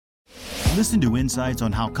Listen to insights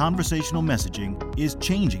on how conversational messaging is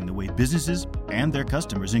changing the way businesses and their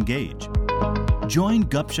customers engage. Join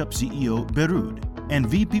Gupshup CEO Berud and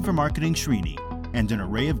VP for Marketing Srini and an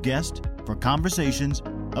array of guests for conversations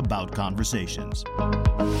about conversations.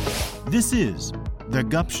 This is the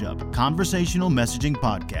Gupshup Conversational Messaging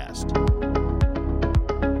Podcast.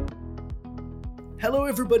 Hello,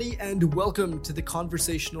 everybody, and welcome to the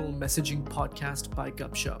Conversational Messaging Podcast by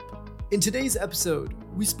Gupshup. In today's episode,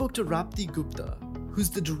 we spoke to Rapti Gupta, who's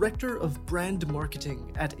the Director of Brand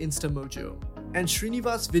Marketing at InstaMojo, and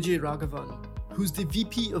Srinivas Vijay Raghavan, who's the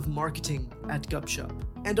VP of Marketing at Gupshup.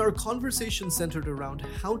 And our conversation centered around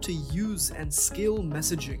how to use and scale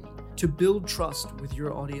messaging to build trust with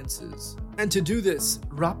your audiences. And to do this,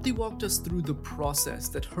 Rapti walked us through the process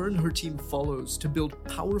that her and her team follows to build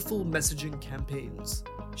powerful messaging campaigns.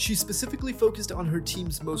 She specifically focused on her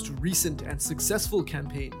team's most recent and successful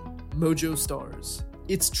campaign, Mojo Stars.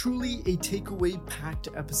 It's truly a takeaway-packed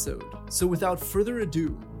episode. So without further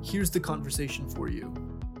ado, here's the conversation for you.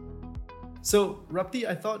 So, Rapti,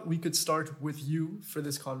 I thought we could start with you for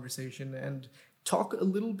this conversation and talk a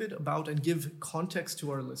little bit about and give context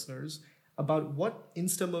to our listeners about what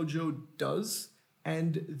InstaMojo does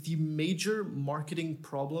and the major marketing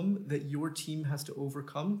problem that your team has to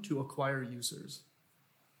overcome to acquire users.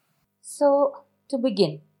 So, to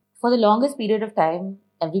begin, for the longest period of time,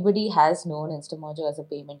 everybody has known InstaMojo as a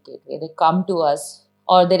payment gateway. They come to us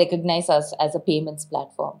or they recognize us as a payments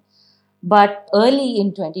platform. But early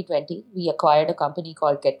in 2020, we acquired a company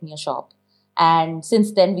called Get Me a Shop. And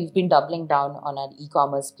since then, we've been doubling down on an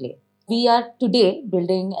e-commerce play. We are today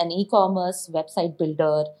building an e-commerce website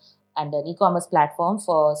builder and an e-commerce platform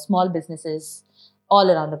for small businesses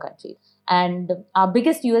all around the country. And our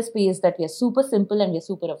biggest USP is that we are super simple and we are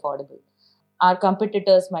super affordable. Our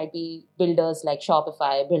competitors might be builders like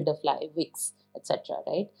Shopify, Builderfly, Wix, etc.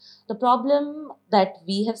 Right? The problem that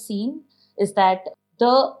we have seen is that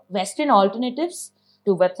the Western alternatives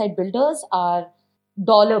to website builders are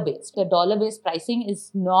dollar-based. The dollar-based pricing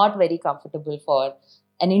is not very comfortable for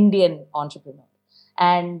an Indian entrepreneur.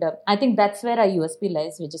 And I think that's where our USP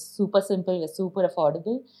lies. We're just super simple, we're super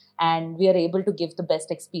affordable, and we are able to give the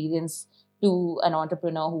best experience to an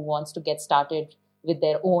entrepreneur who wants to get started with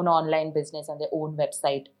their own online business and their own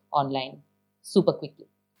website online super quickly.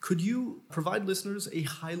 Could you provide listeners a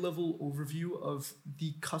high-level overview of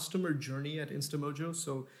the customer journey at InstaMojo?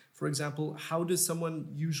 So, for example, how does someone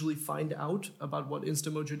usually find out about what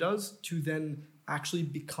InstaMojo does to then actually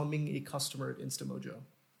becoming a customer at InstaMojo?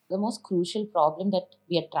 The most crucial problem that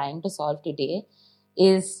we are trying to solve today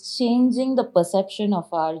is changing the perception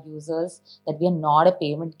of our users that we are not a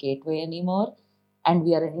payment gateway anymore and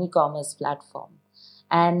we are an e-commerce platform.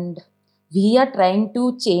 And we are trying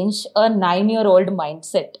to change a 9-year-old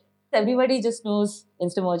mindset. Everybody just knows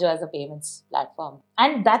InstaMojo as a payments platform.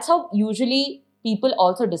 And that's how usually people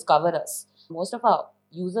also discover us. Most of our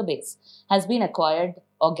user base has been acquired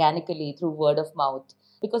organically through word of mouth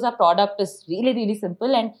because our product is really, really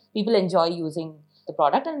simple and people enjoy using the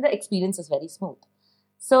product and the experience is very smooth.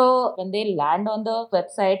 So when they land on the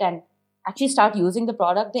website and actually start using the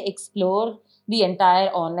product, they explore the entire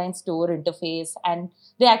online store interface and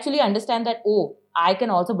they actually understand that, oh, I can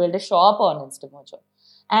also build a shop on InstaMojo.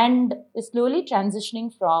 And they're slowly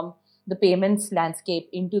transitioning from the payments landscape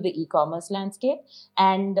into the e-commerce landscape.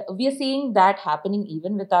 And we are seeing that happening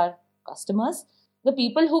even with our customers. The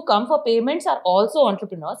people who come for payments are also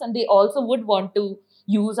entrepreneurs and they also would want to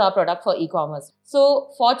use our product for e-commerce.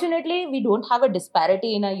 So fortunately, we don't have a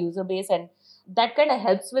disparity in our user base and that kind of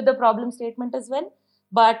helps with the problem statement as well.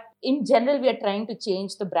 But in general, we are trying to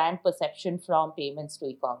change the brand perception from payments to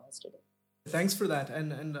e-commerce today. Thanks for that.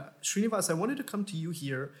 And Srinivas, I wanted to come to you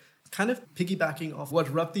here, kind of piggybacking off what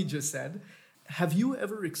Rapti just said. Have you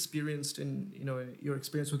ever experienced in your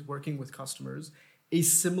experience with working with customers a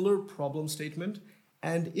similar problem statement?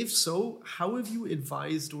 And if so, how have you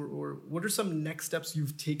advised or what are some next steps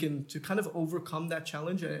you've taken to kind of overcome that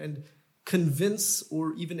challenge and convince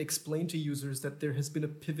or even explain to users that there has been a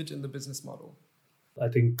pivot in the business model? I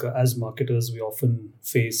think as marketers, we often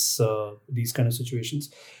face these kind of situations.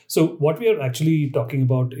 So what we are actually talking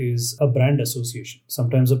about is a brand association.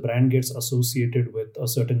 Sometimes a brand gets associated with a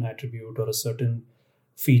certain attribute or a certain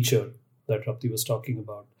feature that Rapti was talking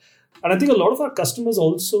about. And I think a lot of our customers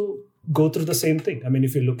also go through the same thing. I mean,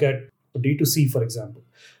 if you look at D2C, for example,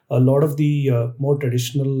 a lot of the more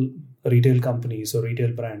traditional retail companies or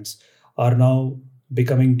retail brands are now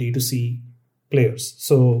becoming D2C players.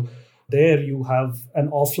 So there you have an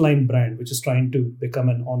offline brand which is trying to become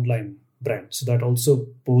an online brand. So that also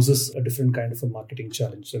poses a different kind of a marketing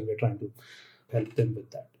challenge, and we're trying to help them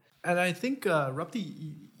with that. And I think,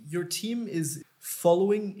 Rapti, your team is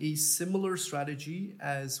following a similar strategy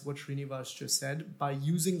as what Srinivas just said by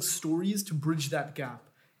using stories to bridge that gap.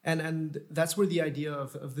 And that's where the idea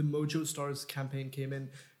of the Mojo Stars campaign came in.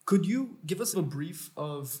 Could you give us a brief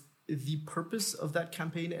of the purpose of that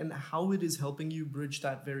campaign and how it is helping you bridge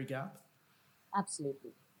that very gap?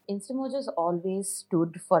 Absolutely. Instamojo's always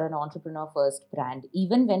stood for an entrepreneur first brand.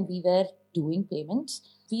 Even when we were doing payments,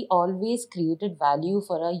 we always created value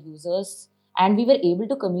for our users and we were able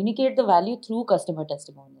to communicate the value through customer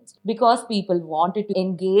testimonials because people wanted to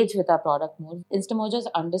engage with our product more. Instamojo's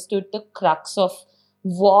understood the crux of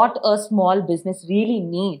what a small business really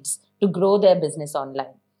needs to grow their business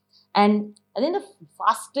online. And I think the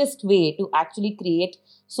fastest way to actually create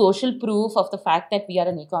social proof of the fact that we are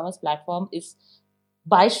an e-commerce platform is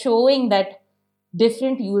by showing that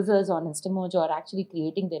different users on Instamojo are actually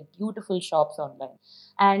creating their beautiful shops online.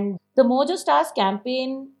 And the Mojo Stars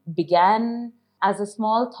campaign began as a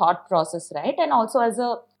small thought process, right? And also as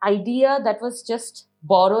an idea that was just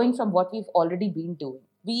borrowing from what we've already been doing.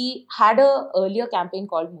 We had an earlier campaign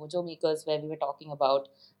called Mojo Makers where we were talking about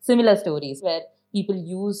similar stories where people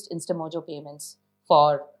used Instamojo payments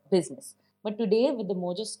for business. But today with the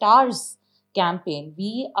Mojo Stars campaign,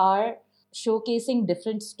 we are showcasing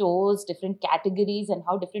different stores, different categories, and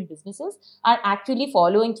how different businesses are actually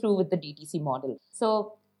following through with the DTC model.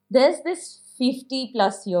 So there's this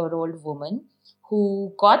 50-plus-year-old woman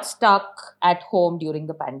who got stuck at home during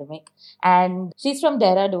the pandemic. And she's from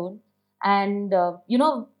Dehradun. And,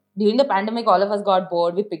 during the pandemic, all of us got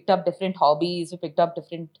bored. We picked up different hobbies. We picked up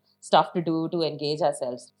different stuff to do to engage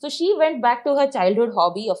ourselves. So she went back to her childhood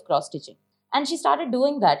hobby of cross-stitching. And she started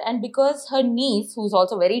doing that. And because her niece, who's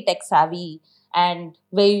also very tech savvy and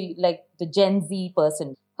very like the Gen Z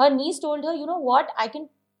person, her niece told her, you know what, I can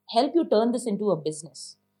help you turn this into a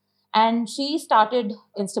business. And she started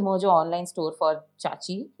Instamojo online store for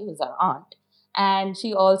Chachi, who is her aunt. And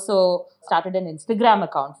she also started an Instagram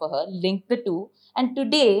account for her, linked the two. And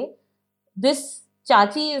today, this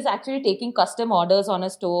Chachi is actually taking custom orders on a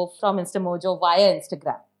store from Instamojo via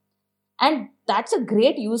Instagram. And that's a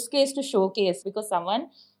great use case to showcase because someone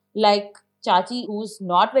like Chachi, who's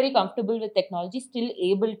not very comfortable with technology, is still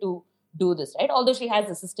able to do this, right? Although she has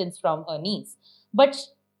assistance from her niece. But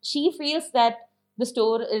she feels that the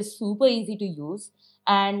store is super easy to use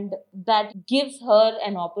and that gives her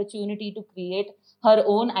an opportunity to create her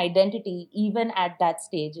own identity even at that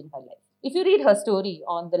stage in her life. If you read her story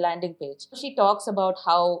on the landing page, she talks about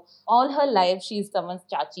how all her life she's someone's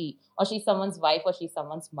chachi, or she's someone's wife, or she's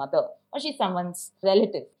someone's mother, or she's someone's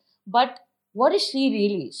relative. But what is she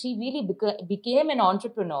really? She really became an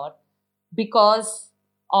entrepreneur because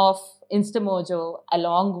of Instamojo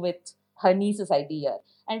along with her niece's idea.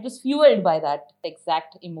 And it was fueled by that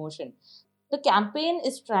exact emotion. The campaign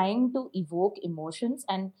is trying to evoke emotions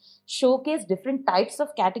and showcase different types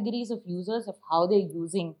of categories of users of how they're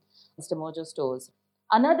using Instamojo stores.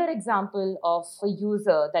 Another example of a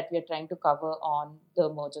user that we are trying to cover on the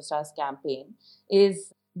Mojo Stars campaign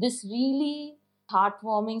is this really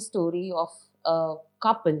heartwarming story of a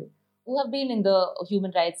couple who have been in the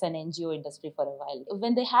human rights and NGO industry for a while.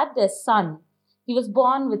 When they had their son, he was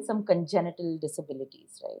born with some congenital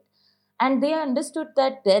disabilities, right? And they understood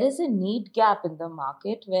that there is a need gap in the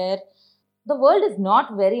market where the world is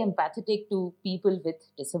not very empathetic to people with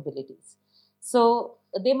disabilities. So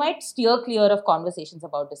they might steer clear of conversations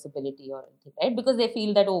about disability or anything, right? Because they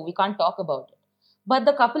feel that, we can't talk about it. But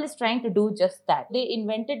the couple is trying to do just that. They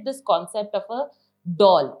invented this concept of a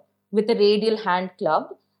doll with a radial hand club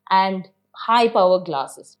and high power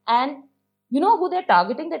glasses. And you know who they're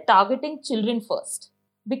targeting? They're targeting children first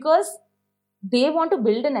because they want to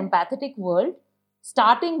build an empathetic world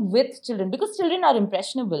starting with children because children are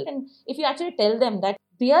impressionable. And if you actually tell them that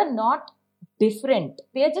they are not different,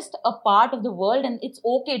 they are just a part of the world and it's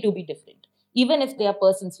okay to be different. Even if they are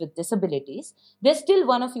persons with disabilities, they're still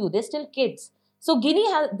one of you, they're still kids. So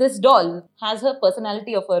this doll has her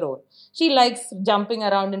personality of her own. She likes jumping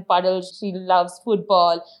around in puddles, she loves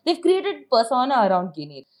football. They've created persona around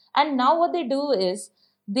Guinea. And now what they do is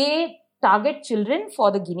they target children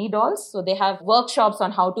for the Guinea dolls. So they have workshops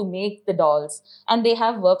on how to make the dolls and they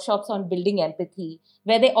have workshops on building empathy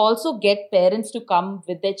where they also get parents to come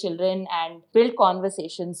with their children and build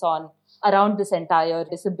conversations around this entire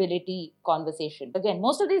disability conversation. Again,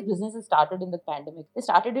 most of these businesses started in the pandemic. They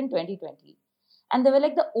started in 2020. And they were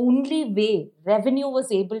like the only way revenue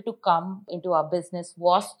was able to come into our business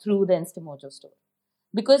was through the Instamojo store.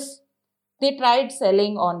 Because they tried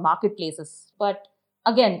selling on marketplaces, but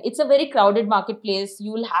again, it's a very crowded marketplace.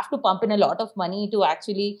 You will have to pump in a lot of money to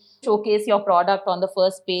actually showcase your product on the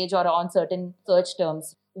first page or on certain search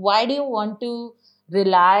terms. Why do you want to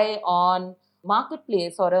rely on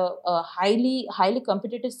marketplace or a highly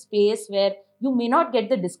competitive space where you may not get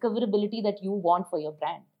the discoverability that you want for your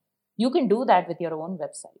brand. You can do that with your own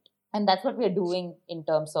website. And that's what we're doing in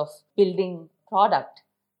terms of building product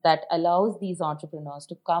that allows these entrepreneurs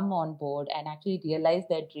to come on board and actually realize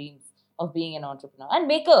their dreams of being an entrepreneur and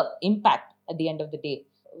make an impact at the end of the day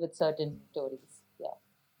with certain stories. Yeah.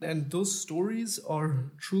 And those stories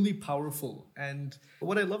are truly powerful. And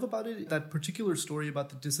what I love about it, that particular story about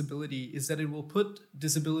the disability, is that it will put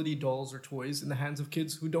disability dolls or toys in the hands of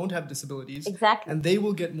kids who don't have disabilities. Exactly. And they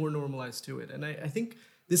will get more normalized to it. And I think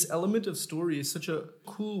this element of story is such a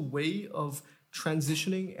cool way of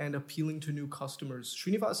transitioning and appealing to new customers.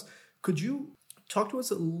 Srinivas, could you talk to us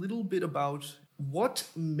a little bit about what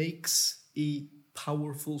makes a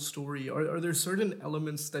powerful story? Are there certain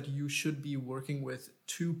elements that you should be working with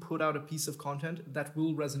to put out a piece of content that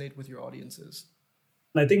will resonate with your audiences?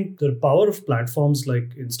 I think the power of platforms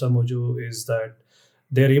like InstaMojo is that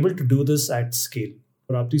they're able to do this at scale.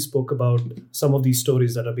 Rapti spoke about some of these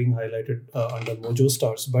stories that are being highlighted under Mojo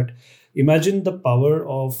Stars, but imagine the power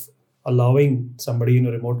of allowing somebody in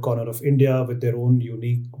a remote corner of India with their own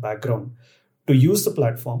unique background to use the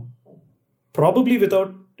platform, probably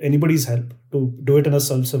without anybody's help, to do it in a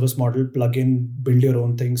self-service model, plug in, build your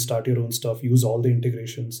own thing, start your own stuff, use all the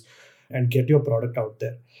integrations, and get your product out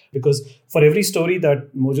there. Because for every story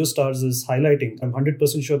that Mojo Stars is highlighting, I'm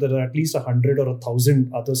 100% sure there are at least 100 or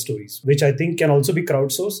 1,000 other stories, which I think can also be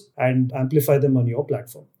crowdsourced and amplify them on your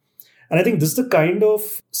platform. And I think this is the kind of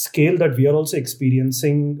scale that we are also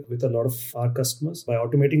experiencing with a lot of our customers by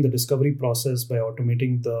automating the discovery process, by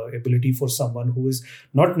automating the ability for someone who is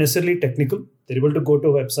not necessarily technical. They're able to go to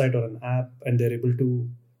a website or an app and they're able to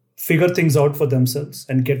figure things out for themselves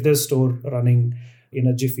and get their store running in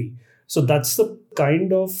a jiffy. So that's the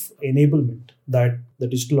kind of enablement that the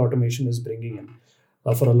digital automation is bringing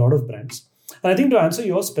in for a lot of brands. And I think to answer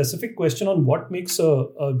your specific question on what makes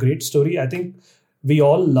a great story, I think we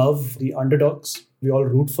all love the underdogs. We all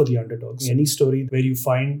root for the underdogs. Any story where you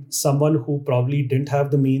find someone who probably didn't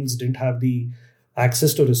have the means, didn't have the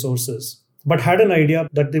access to resources, but had an idea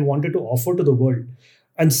that they wanted to offer to the world.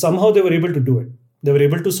 And somehow they were able to do it. They were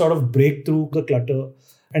able to sort of break through the clutter.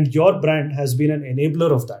 And your brand has been an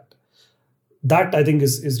enabler of that. That I think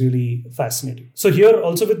is really fascinating. So here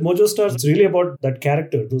also with Mojo Stars, it's really about that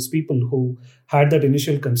character, those people who had that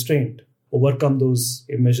initial constraint, overcome those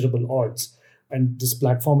immeasurable odds. And this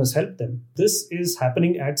platform has helped them. This is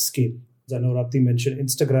happening at scale. As I know Rapti mentioned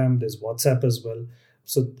Instagram, there's WhatsApp as well.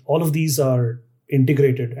 So all of these are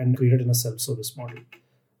integrated and created in a self-service model.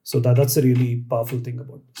 So that's a really powerful thing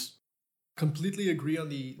about this. Completely agree on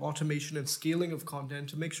the automation and scaling of content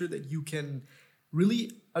to make sure that you can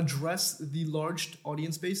really address the large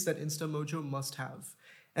audience base that InstaMojo must have.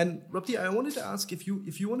 And Rapti, I wanted to ask if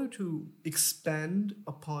you wanted to expand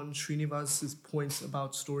upon Srinivas's points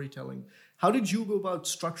about storytelling. How did you go about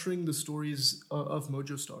structuring the stories of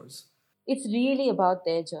Mojo Stars? It's really about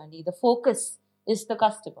their journey. The focus is the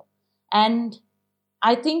customer. And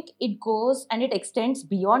I think it goes and it extends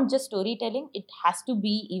beyond just storytelling. It has to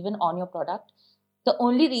be even on your product. The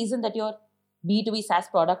only reason that your B2B SaaS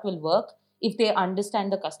product will work if they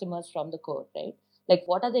understand the customers from the core, right? Like,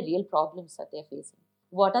 what are the real problems that they're facing?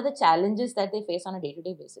 What are the challenges that they face on a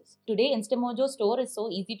day-to-day basis? Today, InstaMojo store is so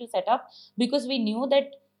easy to set up because we knew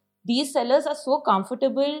that these sellers are so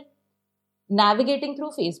comfortable navigating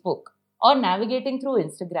through Facebook or navigating through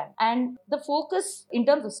Instagram. And the focus in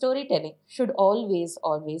terms of storytelling should always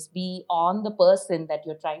be on the person that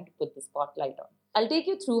you're trying to put the spotlight on. I'll take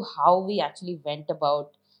you through how we actually went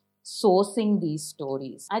about sourcing these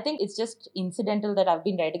stories. I think it's just incidental that I've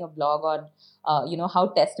been writing a blog on how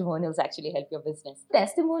testimonials actually help your business.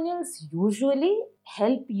 Testimonials usually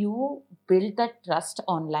help you build that trust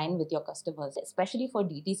online with your customers, especially for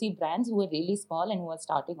DTC brands who are really small and who are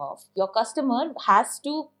starting off. Your customer has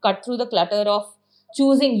to cut through the clutter of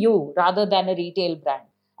choosing you rather than a retail brand.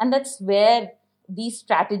 And that's where these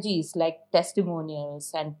strategies like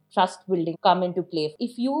testimonials and trust building come into play.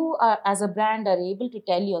 If you as a brand are able to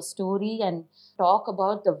tell your story and talk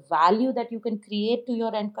about the value that you can create to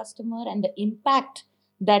your end customer and the impact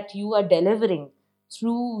that you are delivering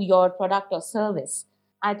through your product or service,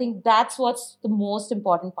 I think that's what's the most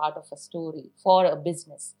important part of a story for a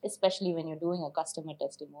business, especially when you're doing a customer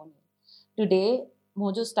testimonial. Today,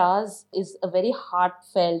 Mojo Stars is a very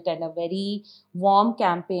heartfelt and a very warm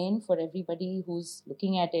campaign for everybody who's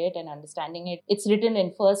looking at it and understanding it. It's written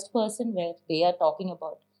in first person where they are talking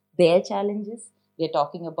about their challenges. They're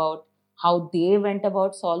talking about how they went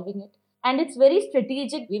about solving it. And it's very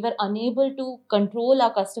strategic. We were unable to control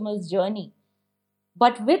our customers' journey.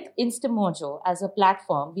 But with Instamojo as a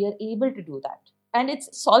platform, we are able to do that. And it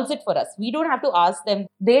solves it for us. We don't have to ask them.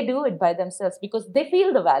 They do it by themselves because they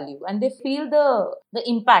feel the value and they feel the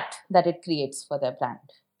impact that it creates for their brand.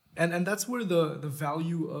 And that's where the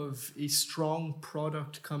value of a strong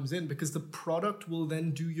product comes in, because the product will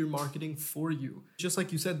then do your marketing for you. Just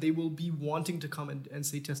like you said, they will be wanting to come and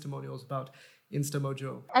say testimonials about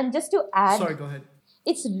Instamojo. And just to add, sorry, go ahead.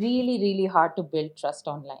 It's really, really hard to build trust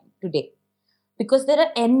online today because there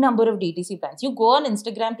are n number of DTC brands. You go on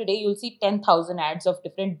Instagram today, you'll see 10,000 ads of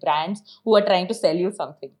different brands who are trying to sell you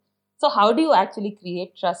something. So how do you actually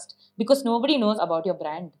create trust? Because nobody knows about your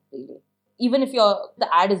brand, really. Even if the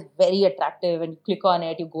ad is very attractive and you click on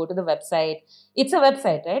it, you go to the website, it's a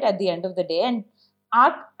website, right? At the end of the day. And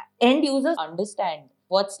our end users understand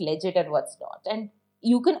what's legit and what's not. And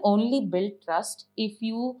you can only build trust if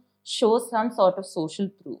you show some sort of social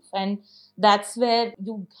proof. And that's where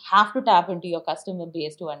you have to tap into your customer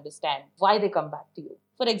base to understand why they come back to you.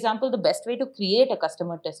 For example, the best way to create a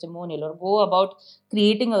customer testimonial or go about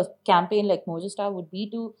creating a campaign like Mojostar would be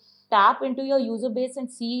to tap into your user base and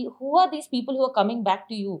see who are these people who are coming back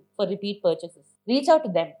to you for repeat purchases. Reach out to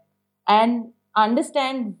them and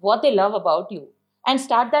understand what they love about you and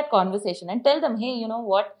start that conversation and tell them, hey, you know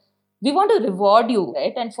what? We want to reward you,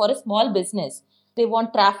 right? And for a small business, they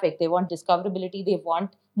want traffic, they want discoverability, they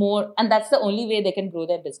want more. And that's the only way they can grow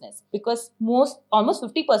their business. Because almost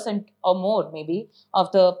 50% or more maybe of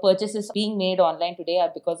the purchases being made online today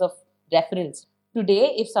are because of referrals.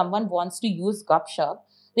 Today, if someone wants to use Gupshup,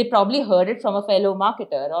 they probably heard it from a fellow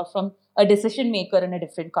marketer or from a decision maker in a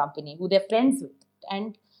different company who they're friends with.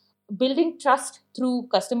 And building trust through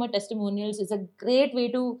customer testimonials is a great way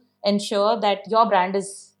to ensure that your brand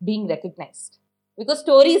is being recognized. Because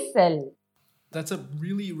stories sell. That's a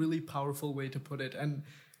really, really powerful way to put it. And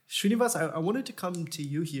Srinivas, I wanted to come to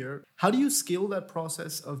you here. How do you scale that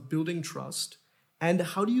process of building trust? And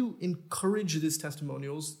how do you encourage these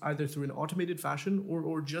testimonials either through an automated fashion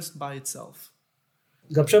or just by itself?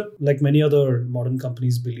 Gupshup, like many other modern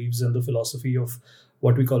companies, believes in the philosophy of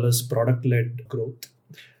what we call as product-led growth.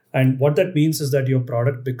 And what that means is that your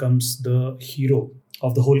product becomes the hero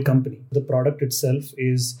of the whole company. The product itself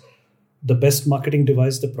is the best marketing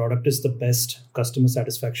device. The product is the best customer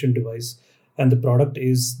satisfaction device. And the product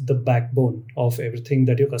is the backbone of everything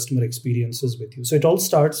that your customer experiences with you. So it all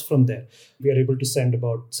starts from there. We are able to send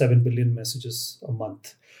about 7 billion messages a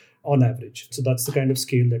month on average. So that's the kind of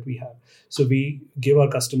scale that we have. So we give our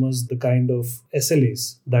customers the kind of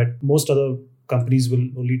SLAs that most other companies will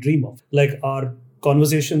only dream of. Like our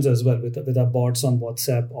conversations as well with our bots on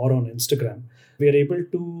WhatsApp or on Instagram. We are able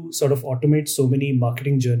to sort of automate so many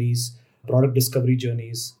marketing journeys, product discovery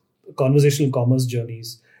journeys, conversational commerce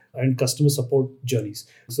journeys, and customer support journeys.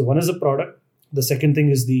 So one is the product. The second thing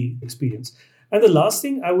is the experience. And the last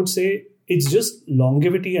thing I would say, it's just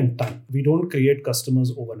longevity and time. We don't create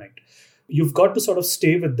customers overnight. You've got to sort of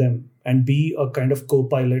stay with them and be a kind of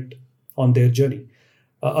co-pilot on their journey.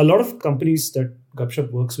 A lot of companies that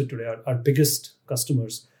Gupshup works with today are our biggest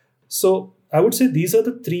customers. So I would say these are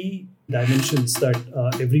the three dimensions that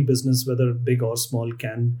every business, whether big or small,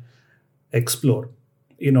 can explore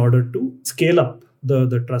in order to scale up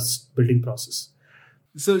the trust building process.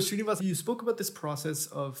 So Srinivas, you spoke about this process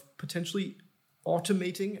of potentially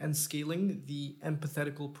automating and scaling the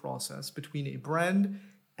empathetical process between a brand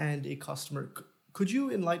and a customer. Could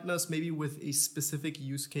you enlighten us maybe with a specific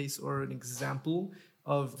use case or an example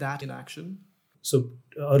of that in action? So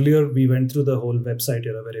earlier we went through the whole website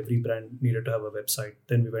era where every brand needed to have a website.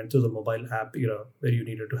 Then we went through the mobile app era where you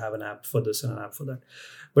needed to have an app for this and an app for that.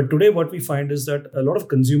 But today what we find is that a lot of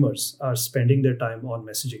consumers are spending their time on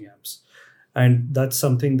messaging apps. And that's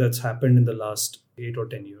something that's happened in the last 8 or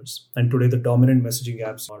 10 years. And today the dominant messaging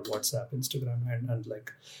apps are WhatsApp, Instagram, and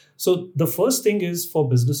like. So the first thing is for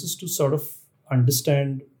businesses to sort of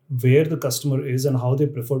understand where the customer is and how they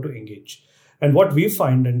prefer to engage. And what we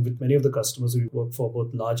find, and with many of the customers we work for,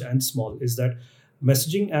 both large and small, is that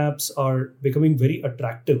messaging apps are becoming very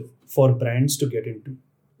attractive for brands to get into,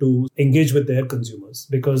 to engage with their consumers.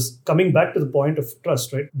 Because coming back to the point of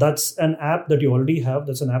trust, right? That's an app that you already have.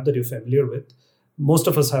 That's an app that you're familiar with. Most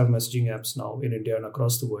of us have messaging apps now in India and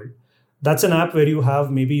across the world. That's an app where you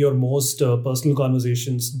have maybe your most personal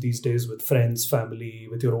conversations these days with friends, family,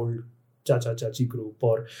 with your old Chacha-Chachi group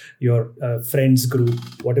or your friends group,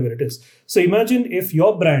 whatever it is. So imagine if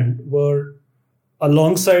your brand were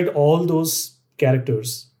alongside all those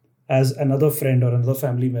characters as another friend or another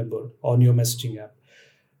family member on your messaging app.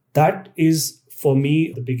 That is, for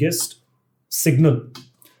me, the biggest signal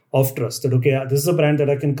of trust that, okay, this is a brand that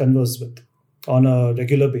I can converse with on a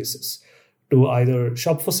regular basis to either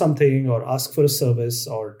shop for something or ask for a service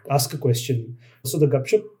or ask a question. So the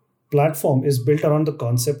Gupshup platform is built around the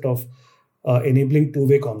concept of enabling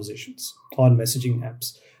two-way conversations on messaging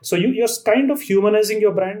apps. So you're kind of humanizing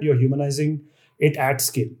your brand, you're humanizing it at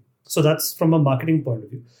scale. So that's from a marketing point of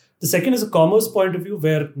view. The second is a commerce point of view,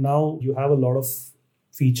 where now you have a lot of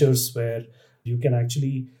features where you can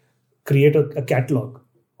actually create a catalog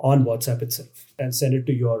on WhatsApp itself and send it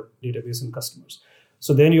to your database and customers.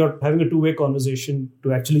 So then you're having a two-way conversation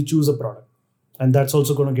to actually choose a product. And that's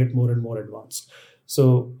also going to get more and more advanced.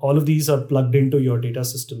 So all of these are plugged into your data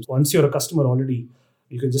systems. Once you're a customer already,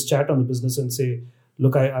 you can just chat on the business and say,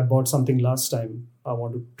 look, I bought something last time. I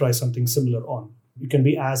want to try something similar on. You can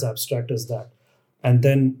be as abstract as that. And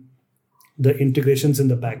then the integrations in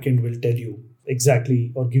the backend will tell you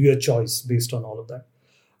exactly or give you a choice based on all of that.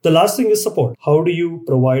 The last thing is support. How do you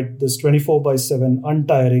provide this 24/7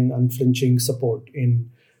 untiring, unflinching support in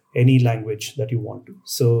any language that you want to?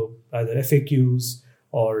 So either FAQs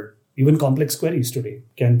or even complex queries today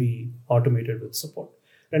can be automated with support.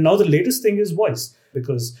 And now the latest thing is voice,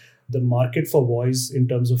 because the market for voice in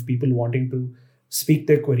terms of people wanting to speak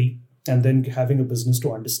their query and then having a business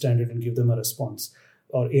to understand it and give them a response,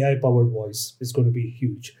 or AI-powered voice, is going to be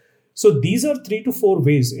huge. So these are 3 to 4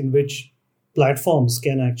 ways in which platforms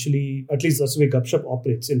can actually, at least that's the way Gupshup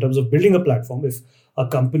operates in terms of building a platform. If a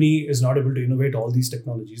company is not able to innovate all these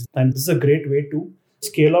technologies, and this is a great way to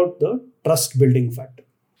scale out the trust building factor.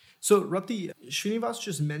 So Rapti, Srinivas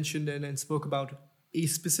just mentioned and spoke about a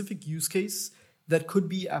specific use case that could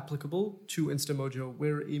be applicable to Instamojo,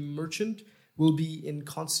 where a merchant will be in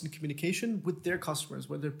constant communication with their customers,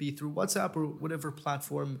 whether it be through WhatsApp or whatever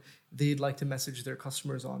platform they'd like to message their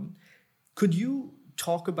customers on. Could you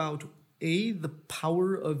talk about A, the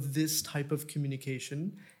power of this type of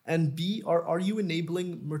communication, and B, are you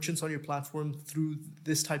enabling merchants on your platform through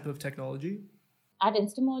this type of technology? At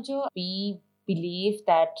Instamojo, we believe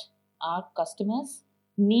that our customers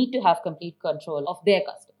need to have complete control of their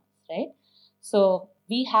customers, right? So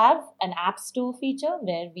we have an app store feature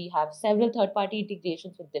where we have several third-party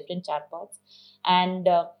integrations with different chatbots. And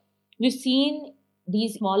we've seen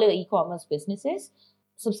these smaller e-commerce businesses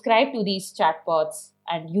subscribe to these chatbots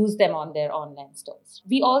and use them on their online stores.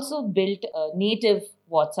 We also built a native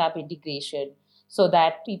WhatsApp integration so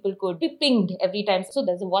that people could be pinged every time. So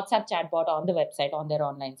there's a WhatsApp chatbot on the website, on their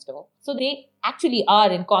online store. So they actually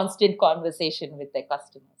are in constant conversation with their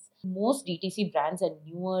customers. Most DTC brands and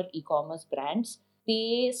newer e-commerce brands,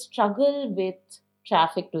 they struggle with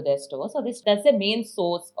traffic to their store. So that's the main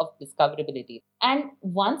source of discoverability. And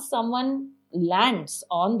once someone lands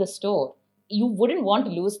on the store, you wouldn't want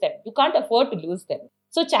to lose them. You can't afford to lose them.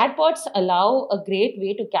 So chatbots allow a great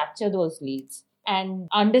way to capture those leads and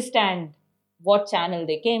understand what channel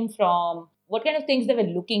they came from, what kind of things they were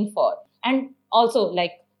looking for. And also,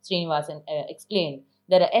 like Srinivasan explained,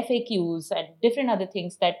 there are FAQs and different other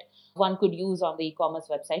things that one could use on the e-commerce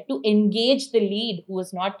website to engage the lead who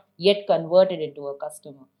is not yet converted into a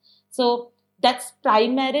customer. So that's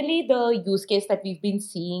primarily the use case that we've been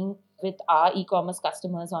seeing with our e-commerce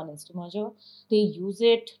customers on Instamojo. They use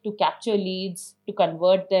it to capture leads, to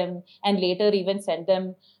convert them, and later even send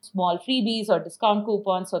them small freebies or discount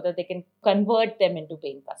coupons so that they can convert them into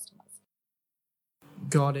paying customers.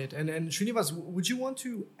 Got it. And Srinivas, would you want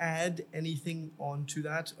to add anything onto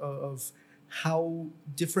that of how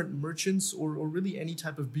different merchants or really any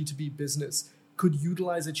type of B2B business could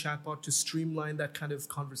utilize a chatbot to streamline that kind of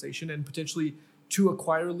conversation and potentially to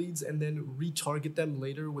acquire leads and then retarget them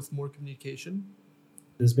later with more communication?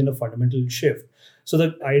 There's been a fundamental shift. So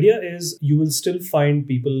the idea is you will still find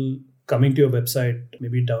people coming to your website,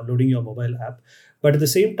 maybe downloading your mobile app. But at the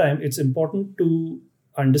same time, it's important to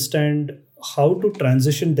understand how to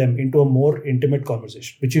transition them into a more intimate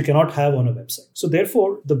conversation, which you cannot have on a website. So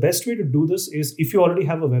therefore, the best way to do this is if you already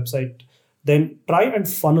have a website, then try and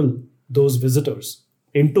funnel those visitors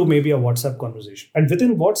into maybe a WhatsApp conversation. And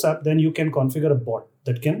within WhatsApp, then you can configure a bot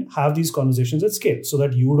that can have these conversations at scale so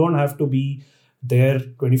that you don't have to be there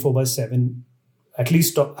 24/7, at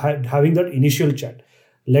least having that initial chat.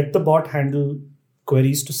 Let the bot handle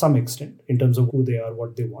queries to some extent in terms of who they are,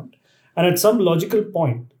 what they want. And at some logical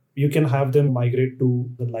point, you can have them migrate to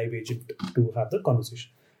the live agent to have the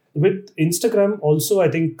conversation. With Instagram also,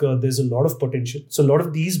 I think there's a lot of potential. So a lot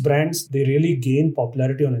of these brands, they really gain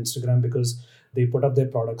popularity on Instagram because they put up their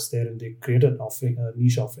products there and they create an offering, a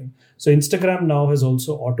niche offering. So Instagram now has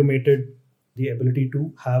also automated the ability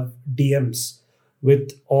to have DMs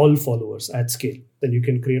with all followers at scale. Then you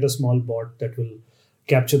can create a small bot that will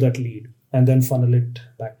capture that lead and then funnel it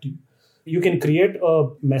back to you. You can create a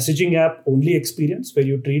messaging app only experience where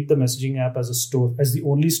you treat the messaging app as a store, as the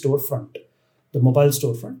only storefront the mobile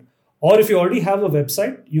storefront. Or if you already have a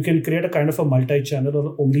website, you can create a kind of a multi-channel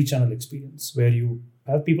or omni-channel experience where you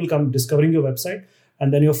have people come discovering your website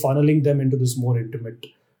and then you're funneling them into this more intimate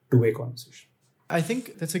two-way conversation. I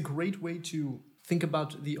think that's a great way to think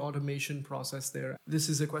about the automation process there. This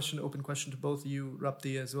is open question to both you,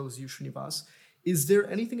 Rapti, as well as you, Srinivas. Is there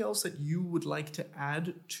anything else that you would like to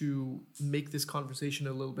add to make this conversation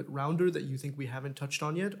a little bit rounder that you think we haven't touched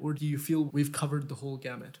on yet? Or do you feel we've covered the whole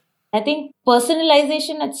gamut? I think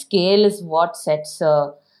personalization at scale is what sets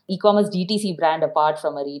a e-commerce DTC brand apart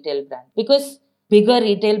from a retail brand. Because bigger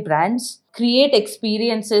retail brands create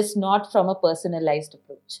experiences not from a personalized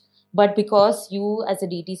approach, but because you as a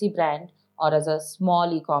DTC brand or as a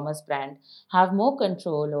small e-commerce brand have more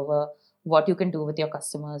control over what you can do with your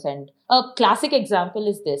customers. And a classic example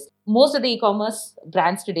is this. Most of the e-commerce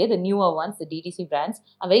brands today, the newer ones, the DTC brands,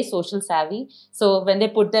 are very social savvy. So when they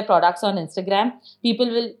put their products on Instagram, people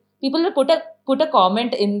will put a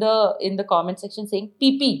comment in the comment section saying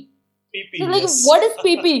PP. PP. So like, yes. what is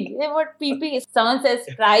PP? What PP is? Someone says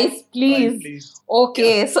price, please. Please.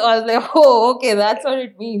 Okay. Yeah. So I was like, oh, okay, that's what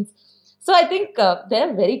it means. So I think there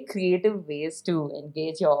are very creative ways to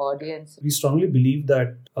engage your audience. We strongly believe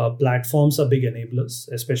that platforms are big enablers,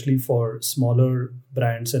 especially for smaller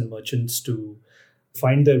brands and merchants to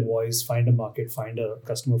find their voice, find a market, find a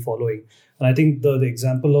customer following. And I think the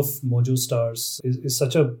example of Mojo Stars is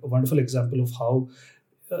such a wonderful example of how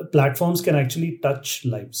platforms can actually touch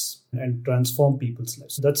lives and transform people's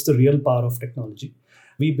lives. So that's the real power of technology.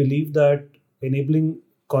 We believe that enabling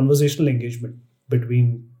conversational engagement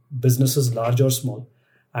between businesses large or small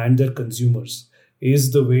and their consumers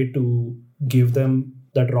is the way to give them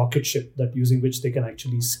that rocket ship that using which they can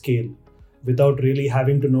actually scale without really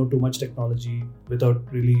having to know too much technology, without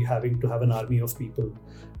really having to have an army of people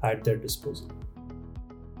at their disposal.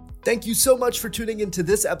 Thank you so much for tuning into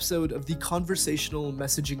this episode of the Conversational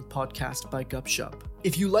Messaging Podcast by Gupshup.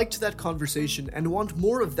 If you liked that conversation and want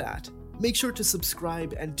more of that, make sure to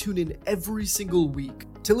subscribe and tune in every single week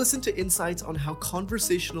to listen to insights on how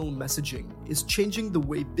conversational messaging is changing the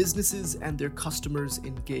way businesses and their customers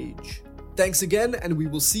engage. Thanks again, and we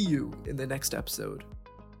will see you in the next episode.